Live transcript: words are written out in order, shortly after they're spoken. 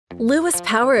Lewis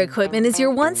Power Equipment is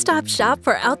your one-stop shop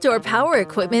for outdoor power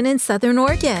equipment in Southern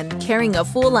Oregon, carrying a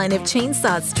full line of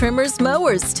chainsaws, trimmers,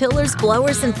 mowers, tillers,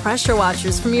 blowers, and pressure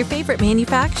washers from your favorite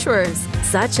manufacturers,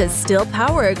 such as Stihl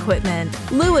Power Equipment.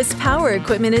 Lewis Power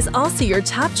Equipment is also your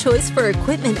top choice for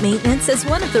equipment maintenance as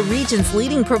one of the region's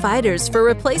leading providers for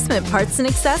replacement parts and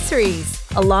accessories,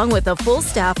 along with a full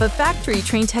staff of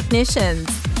factory-trained technicians.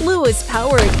 Lewis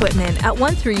Power Equipment at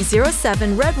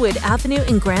 1307 Redwood Avenue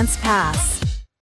in Grants Pass.